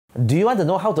Do you want to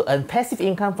know how to earn passive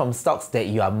income from stocks that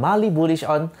you are mildly bullish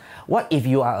on? What if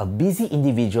you are a busy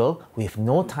individual with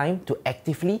no time to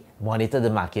actively monitor the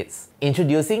markets?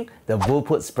 Introducing the bull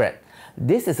put spread.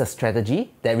 This is a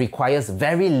strategy that requires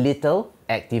very little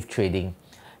active trading.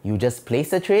 You just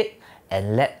place a trade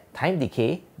and let time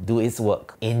decay do its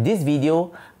work. In this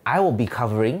video, I will be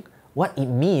covering what it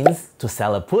means to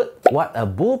sell a put, what a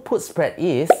bull put spread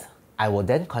is. I will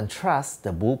then contrast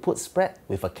the bull put spread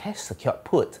with a cash secured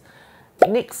put.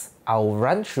 Next, I'll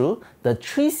run through the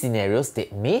 3 scenarios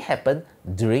that may happen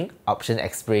during option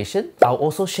expiration. I'll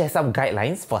also share some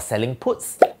guidelines for selling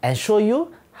puts and show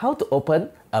you how to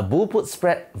open a bull put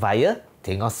spread via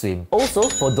Thinkorswim. Also,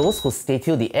 for those who stay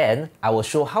till the end, I will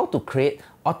show how to create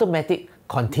automatic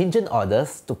contingent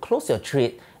orders to close your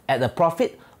trade at a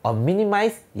profit or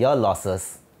minimize your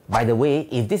losses. By the way,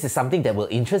 if this is something that will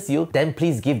interest you, then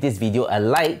please give this video a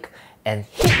like and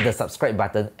hit the subscribe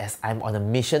button, as I'm on a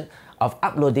mission of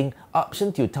uploading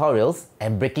option tutorials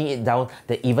and breaking it down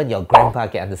that even your grandpa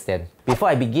can understand. Before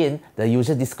I begin, the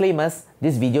usual disclaimers: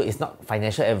 this video is not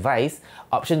financial advice.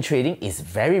 Option trading is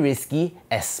very risky,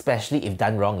 especially if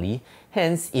done wrongly.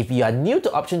 Hence, if you are new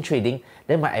to option trading,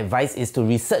 then my advice is to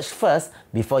research first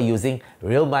before using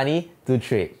real money to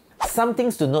trade. Some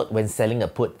things to note when selling a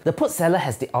put. The put seller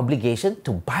has the obligation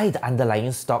to buy the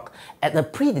underlying stock at a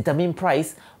predetermined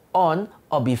price on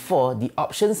or before the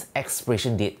option's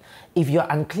expiration date. If you are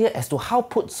unclear as to how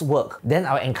puts work, then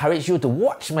I'll encourage you to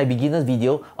watch my beginner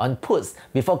video on puts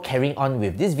before carrying on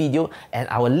with this video, and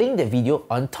I will link the video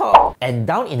on top and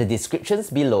down in the descriptions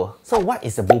below. So what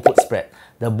is the bull put spread?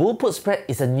 The bull put spread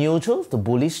is a neutral to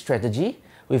bullish strategy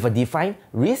with a defined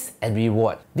risk and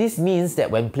reward. This means that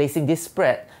when placing this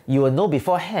spread, you will know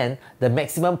beforehand the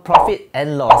maximum profit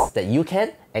and loss that you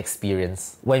can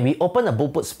experience. When we open a bull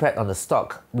put spread on the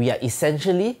stock, we are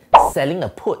essentially selling a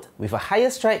put with a higher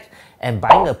strike and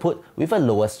buying a put with a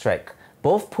lower strike.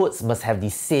 Both puts must have the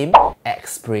same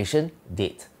expiration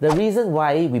date. The reason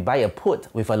why we buy a put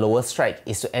with a lower strike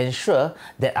is to ensure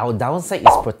that our downside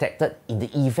is protected in the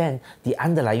event the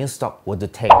underlying stock were to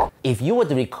tank. If you were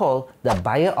to recall, the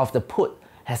buyer of the put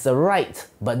has the right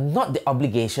but not the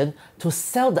obligation to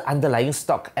sell the underlying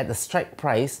stock at the strike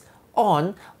price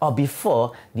on or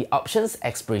before the option's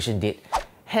expiration date.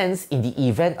 Hence, in the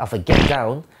event of a gap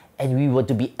down and we were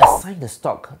to be assigned the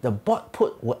stock, the bought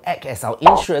put will act as our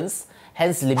insurance,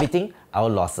 hence limiting our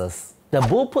losses. The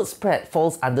bull put spread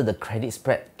falls under the credit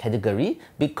spread category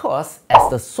because as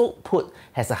the sold put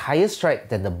has a higher strike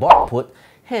than the bought put,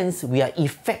 hence we are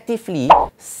effectively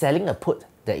selling a put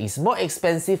that is more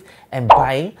expensive and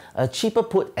buying a cheaper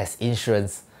put as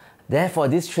insurance. Therefore,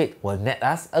 this trade will net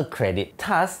us a credit.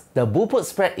 Thus, the bull put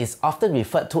spread is often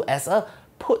referred to as a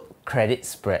put credit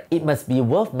spread. It must be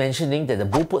worth mentioning that the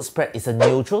bull put spread is a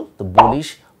neutral to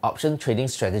bullish option trading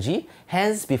strategy.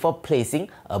 Hence, before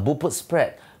placing a bull put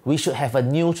spread, we should have a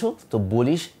neutral to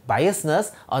bullish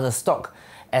biasness on a stock,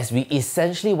 as we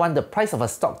essentially want the price of a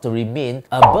stock to remain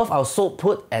above our sold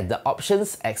put at the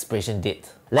option's expiration date.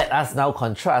 Let us now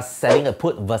contrast selling a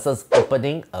put versus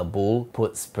opening a bull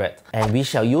put spread. And we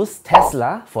shall use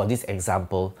Tesla for this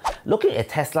example. Looking at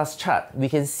Tesla's chart, we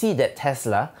can see that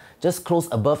Tesla just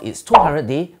closed above its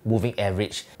 200-day moving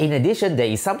average. In addition, there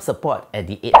is some support at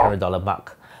the $800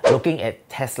 mark. Looking at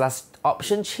Tesla's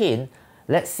option chain,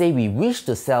 let's say we wish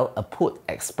to sell a put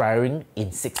expiring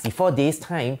in 64 days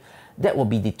time, that will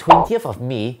be the 20th of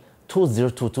May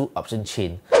 2022 option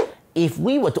chain. If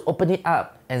we were to open it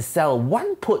up and sell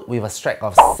one put with a strike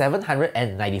of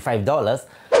 $795,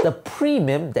 the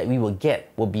premium that we will get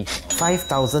will be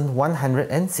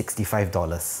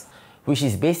 $5,165, which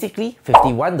is basically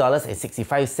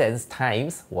 $51.65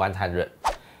 times 100.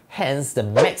 Hence, the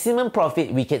maximum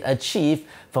profit we can achieve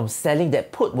from selling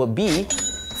that put would be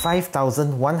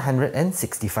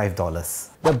 $5,165.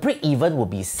 The break-even will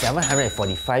be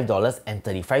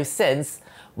 $745.35,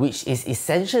 which is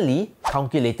essentially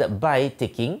calculated by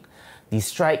taking the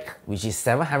strike, which is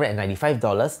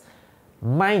 $795,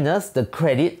 minus the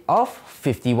credit of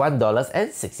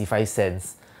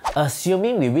 $51.65.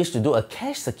 Assuming we wish to do a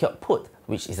cash secured put,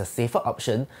 which is a safer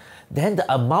option, then the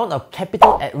amount of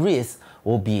capital at risk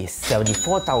will be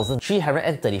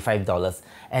 $74,335,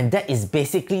 and that is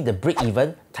basically the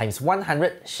break-even times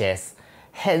 100 shares.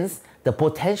 Hence, the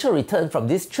potential return from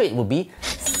this trade will be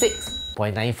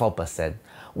 6.94%.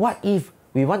 What if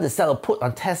we want to sell a put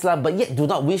on Tesla but yet do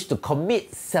not wish to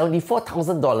commit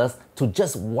 $74,000 to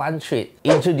just one trade?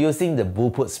 Introducing the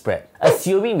bull put spread.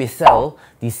 Assuming we sell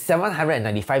the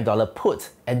 $795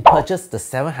 put and purchase the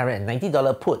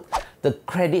 $790 put, the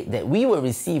credit that we will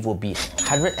receive will be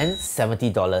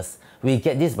 $170. We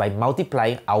get this by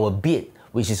multiplying our bid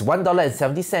which is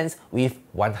 $1.70 with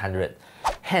 100.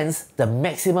 Hence, the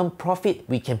maximum profit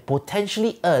we can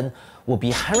potentially earn will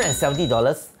be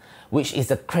 $170, which is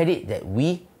the credit that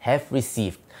we have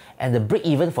received. And the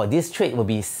break-even for this trade will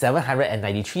be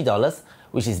 $793,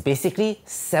 which is basically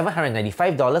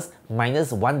 $795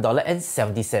 minus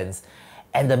 $1.70.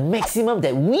 And the maximum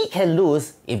that we can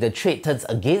lose if the trade turns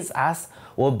against us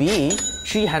will be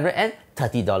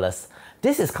 $330.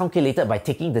 This is calculated by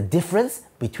taking the difference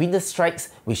between the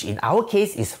strikes, which in our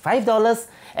case is $5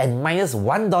 and minus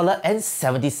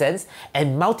 $1.70,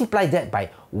 and multiply that by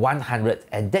 100,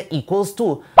 and that equals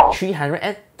to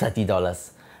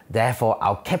 $330. Therefore,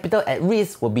 our capital at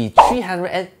risk will be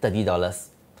 $330.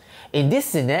 In this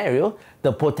scenario,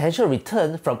 the potential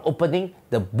return from opening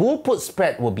the bull put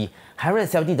spread will be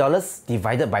 $170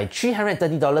 divided by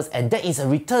 $330, and that is a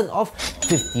return of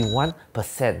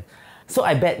 51%. So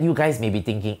I bet you guys may be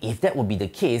thinking, if that would be the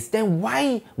case, then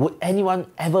why would anyone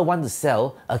ever want to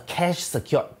sell a cash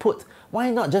secured put?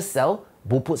 Why not just sell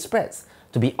bull put spreads?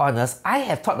 To be honest, I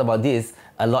have thought about this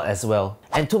a lot as well.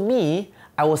 And to me,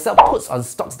 I will sell puts on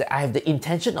stocks that I have the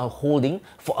intention of holding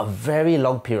for a very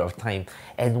long period of time.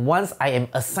 And once I am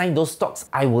assigned those stocks,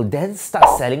 I will then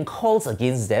start selling calls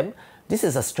against them. This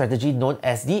is a strategy known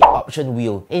as the option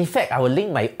wheel. In fact, I will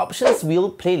link my options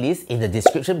wheel playlist in the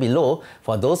description below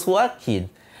for those who are keen.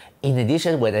 In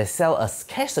addition, when I sell a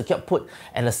cash secured put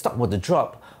and the stock were to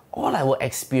drop, all I will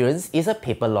experience is a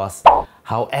paper loss.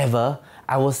 However,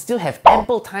 I will still have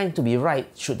ample time to be right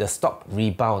should the stock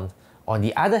rebound. On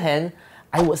the other hand,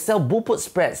 I would sell bull put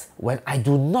spreads when I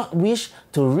do not wish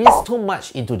to risk too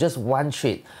much into just one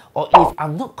trade, or if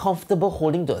I'm not comfortable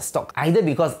holding to a stock, either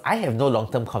because I have no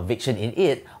long-term conviction in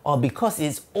it or because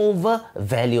it's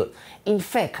overvalued. In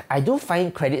fact, I do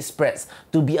find credit spreads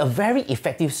to be a very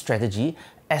effective strategy,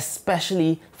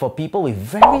 especially for people with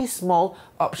very small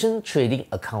option trading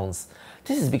accounts.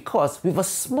 This is because with a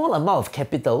small amount of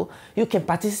capital, you can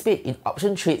participate in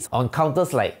option trades on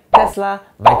counters like Tesla,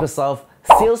 Microsoft,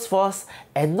 Salesforce,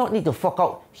 and not need to fork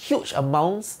out huge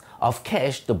amounts of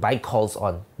cash to buy calls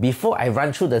on. Before I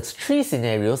run through the 3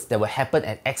 scenarios that will happen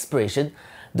at expiration,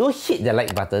 do hit the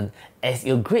like button as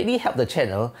it will greatly help the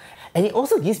channel, and it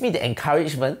also gives me the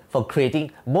encouragement for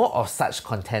creating more of such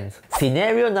content.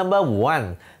 Scenario number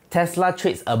 1. Tesla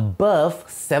trades above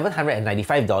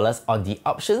 $795 on the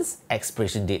options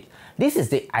expiration date. This is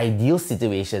the ideal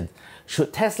situation.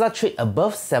 Should Tesla trade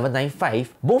above $795,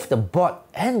 both the bought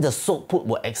and the sold put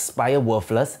will expire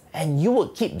worthless, and you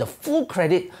would keep the full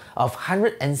credit of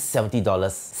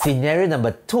 $170. Scenario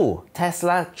number 2,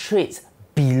 Tesla trades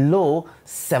below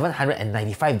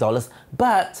 $795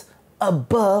 but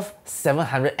above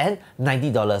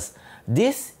 $790.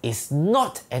 This is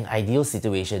not an ideal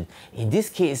situation. In this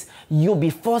case, you'll be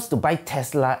forced to buy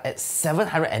Tesla at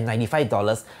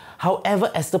 $795.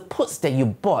 However, as the puts that you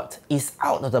bought is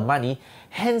out of the money,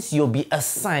 hence you'll be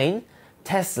assigned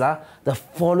Tesla the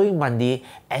following Monday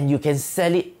and you can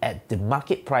sell it at the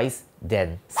market price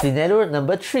then. Scenario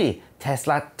number 3,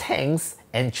 Tesla tanks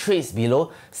and trades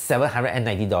below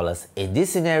 $790. In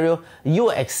this scenario, you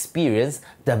will experience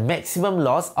the maximum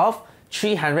loss of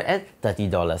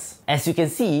 $330. As you can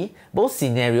see, both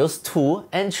scenarios 2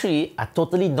 and 3 are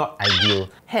totally not ideal.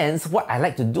 Hence, what I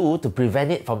like to do to prevent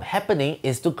it from happening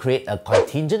is to create a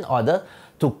contingent order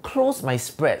to close my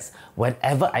spreads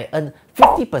whenever I earn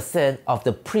 50% of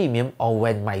the premium or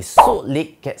when my sold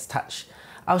leg gets touched.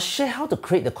 I'll share how to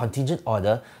create the contingent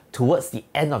order towards the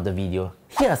end of the video.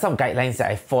 Here are some guidelines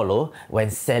that I follow when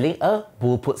selling a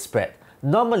bull put spread.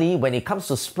 Normally, when it comes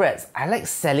to spreads, I like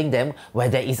selling them where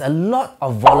there is a lot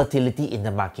of volatility in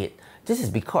the market. This is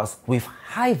because with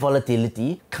high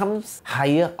volatility comes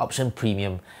higher option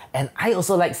premium. And I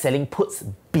also like selling puts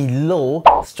below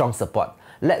strong support.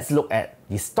 Let's look at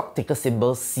the stock ticker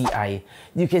symbol CI.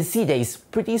 You can see there is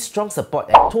pretty strong support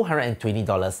at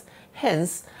 $220.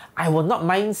 Hence, I will not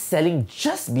mind selling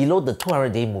just below the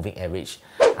 200-day moving average.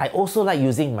 I also like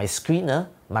using my screener,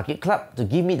 Market Club, to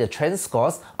give me the trend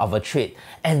scores of a trade,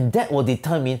 and that will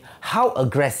determine how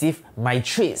aggressive my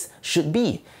trades should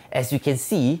be. As you can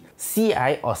see,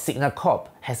 CI or Signal Corp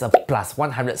has a plus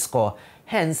 100 score,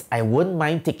 hence I wouldn't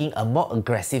mind taking a more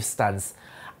aggressive stance.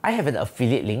 I have an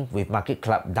affiliate link with Market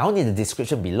Club down in the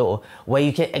description below where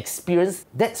you can experience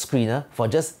that screener for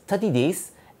just 30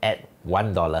 days at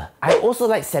 $1. I also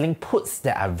like selling puts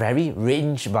that are very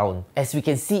range bound. As we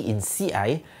can see in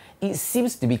CI, it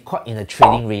seems to be caught in a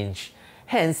trading range.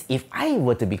 Hence, if I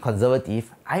were to be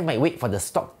conservative, I might wait for the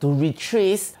stock to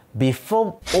retrace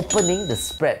before opening the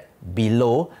spread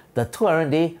below the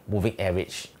 200-day moving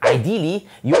average. Ideally,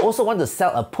 you also want to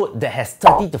sell a put that has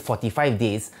 30 to 45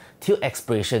 days till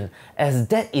expiration, as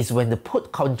that is when the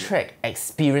put contract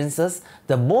experiences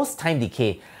the most time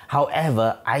decay.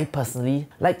 However, I personally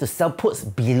like to sell puts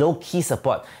below key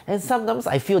support, and sometimes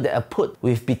I feel that a put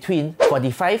with between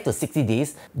 45 to 60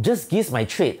 days just gives my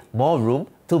trade more room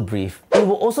to breathe. It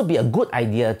will also be a good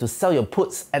idea to sell your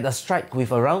puts at a strike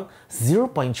with around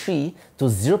 0.3 to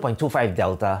 0.25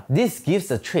 delta. This gives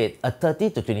the trade a 30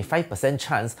 to 25%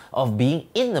 chance of being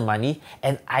in the money,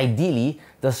 and ideally,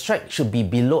 the strike should be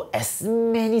below as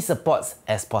many supports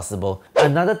as possible.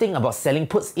 Another thing about selling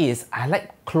puts is I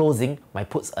like closing my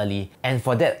puts early, and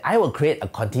for that I will create a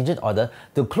contingent order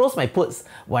to close my puts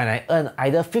when I earn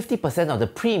either 50% of the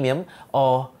premium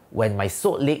or when my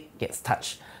sold leg gets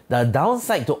touched. The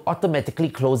downside to automatically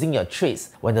closing your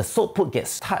trades when the sold put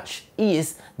gets touched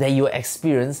is that you will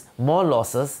experience more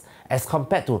losses as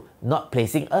compared to not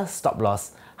placing a stop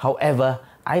loss. However,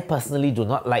 I personally do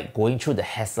not like going through the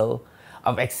hassle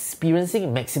of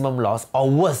experiencing maximum loss, or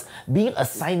worse, being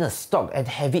assigned a stock and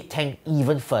have it tank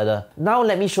even further. Now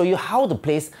let me show you how to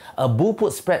place a bull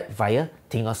put spread via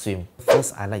Thinkorswim.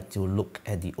 First, I like to look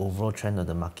at the overall trend of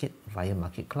the market via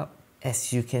Market Club.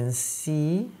 As you can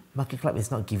see, Market Club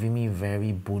is not giving me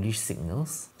very bullish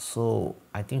signals, so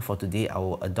I think for today I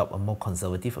will adopt a more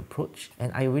conservative approach,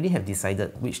 and I already have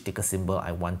decided which ticker symbol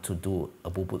I want to do a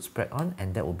bull put spread on,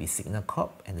 and that will be Signal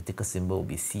Corp, and the ticker symbol will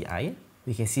be CI.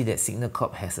 We can see that Signal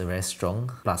Corp has a very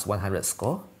strong plus 100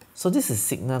 score. So this is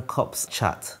Signal Corp's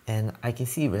chart, and I can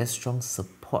see very strong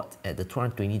support at the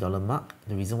 $220 mark.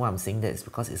 The reason why I'm saying that is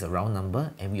because it's a round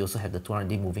number, and we also have the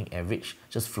 200-day moving average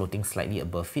just floating slightly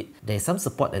above it. There is some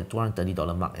support at the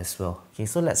 $230 mark as well. Okay,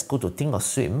 so let's go to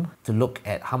Thinkorswim to look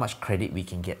at how much credit we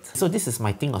can get. So this is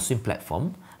my Thinkorswim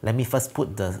platform. Let me first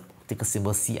put the ticker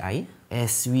symbol CI.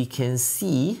 As we can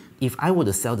see, if I were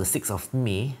to sell the 6th of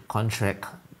May contract,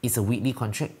 it's a weekly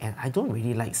contract, and I don't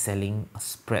really like selling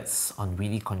spreads on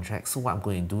weekly contracts. So what I'm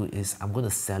going to do is I'm going to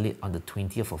sell it on the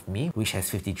 20th of May, which has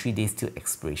 53 days till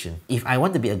expiration. If I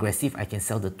want to be aggressive, I can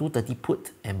sell the 230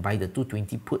 put and buy the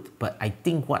 220 put. But I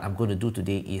think what I'm going to do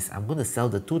today is I'm going to sell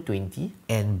the 220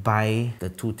 and buy the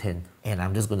 210. And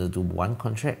I'm just going to do one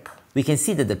contract. We can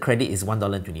see that the credit is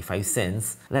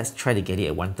 $1.25. Let's try to get it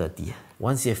at 130.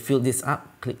 Once you have filled this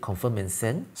up, click confirm and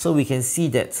send. So we can see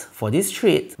that for this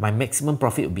trade, my maximum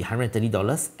profit will be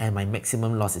 $130 and my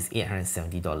maximum loss is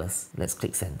 $870. Let's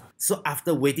click send. So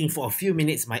after waiting for a few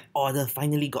minutes, my order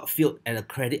finally got filled at a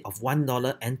credit of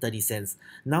 $1.30.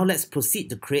 Now let's proceed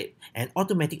to create an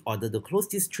automatic order to close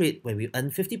this trade when we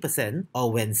earn 50%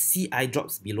 or when CI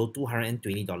drops below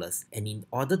 $220. And in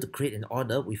order to create an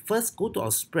order, we first go to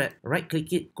our spread, right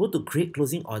click it, go to create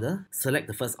closing order, select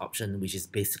the first option, which is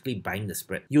basically buying the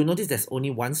spread. You'll notice there's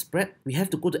only one spread. We have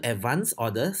to go to advanced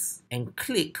orders and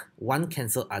click one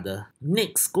cancel other.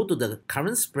 Next, go to the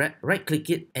current spread, right click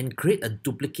it and create a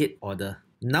duplicate order.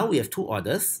 Now we have two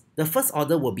orders. The first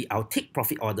order will be our take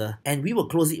profit order, and we will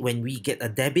close it when we get a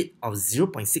debit of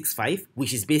 0.65,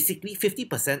 which is basically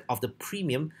 50% of the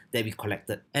premium that we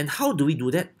collected. And how do we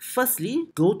do that? Firstly,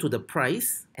 go to the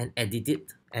price and edit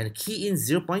it and key in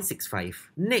 0.65.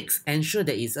 Next, ensure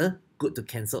there is a good to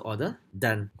cancel order.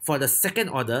 Done. For the second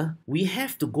order, we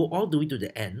have to go all the way to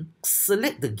the end,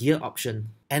 select the gear option,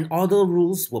 and order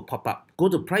rules will pop up. Go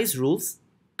to price rules,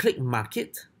 click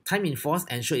market, time in force,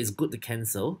 ensure it's good to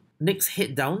cancel. Next,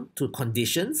 head down to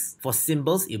conditions. For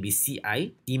symbols, it will be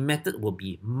CI. The method will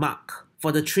be mark.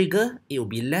 For the trigger, it will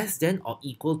be less than or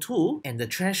equal to, and the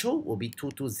threshold will be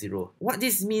 220. What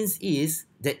this means is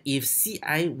that if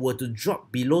CI were to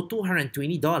drop below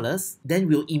 $220, then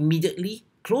we'll immediately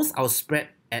close our spread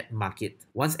at market.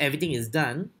 Once everything is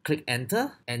done, click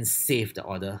enter and save the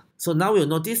order. So now you'll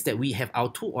notice that we have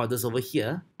our two orders over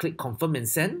here. Click confirm and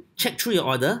send. Check through your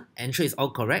order, ensure it's all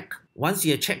correct. Once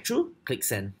you have checked through, click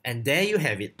send. And there you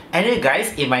have it. Anyway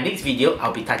guys, in my next video,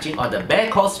 I'll be touching on the bear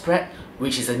call spread,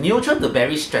 which is a neutral to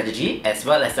bearish strategy, as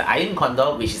well as the iron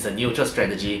condor, which is a neutral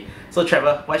strategy. So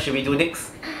Trevor, what should we do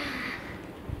next?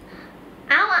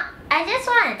 I just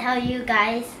want to tell you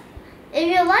guys, if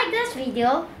you like this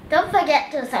video, don't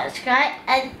forget to subscribe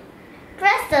and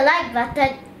press the like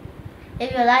button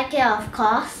if you like it, of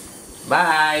course.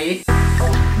 Bye!